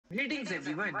Greetings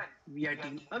everyone. We are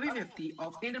Team Abhivyakti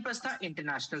of Indraprastha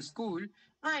International School.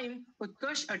 I'm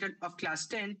Utkarsh Atal of class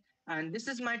 10 and this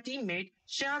is my teammate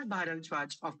Shreyansh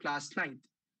Bharadwaj of class 9th.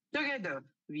 Together,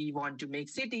 we want to make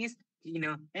cities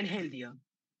cleaner and healthier.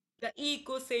 The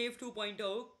EcoSave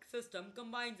 2.0 system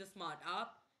combines a smart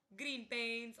app, green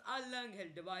paints, a lung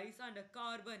health device, and a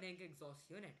CarbonInk exhaust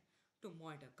unit to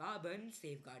monitor carbon,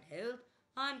 safeguard health,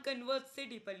 and convert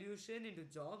city pollution into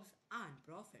jobs and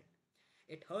profit.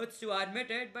 It hurts to admit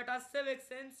it, but our civic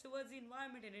sense towards the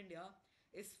environment in India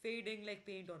is fading like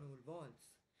paint on old walls.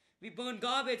 We burn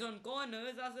garbage on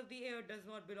corners as if the air does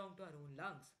not belong to our own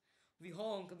lungs. We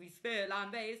honk, we spill,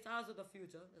 and waste as if the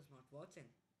future is not watching.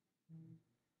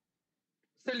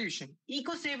 Solution: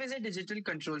 EcoSave is a digital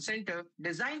control center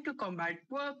designed to combat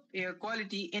poor air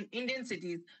quality in Indian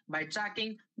cities by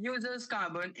tracking users'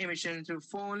 carbon emissions through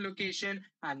phone location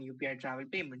and UPI travel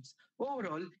payments.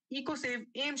 Overall, EcoSave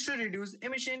aims to reduce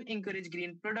emission, encourage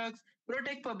green products,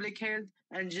 protect public health,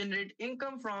 and generate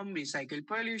income from recycled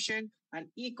pollution and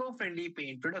eco-friendly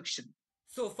paint production.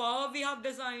 So far, we have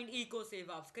designed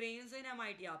EcoSave app screens in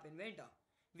MIT App Inventor.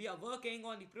 We are working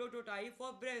on the prototype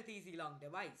for BreathEasy lung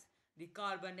device, the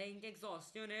CarbonInk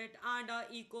exhaust unit, and our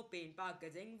Eco Paint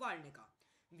packaging Varnica.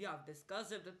 We have discussed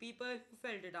with the people who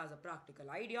felt it as a practical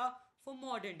idea for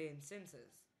modern day instances.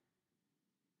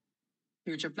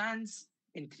 Future plans: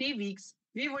 in 3 weeks,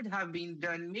 we would have been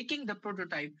done making the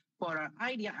prototype for our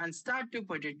idea and start to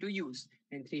put it to use.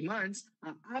 In 3 months,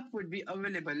 our app would be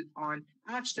available on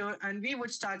App Store and we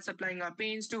would start supplying our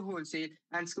paints to wholesale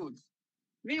and schools.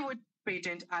 We would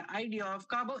patent our idea of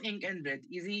Carbo Ink and Breath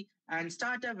Easy and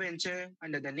start a venture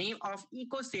under the name of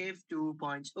EcoSave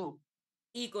 2.0.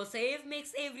 EcoSave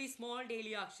makes every small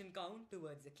daily action count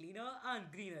towards a cleaner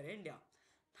and greener India.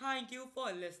 Thank you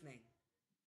for listening.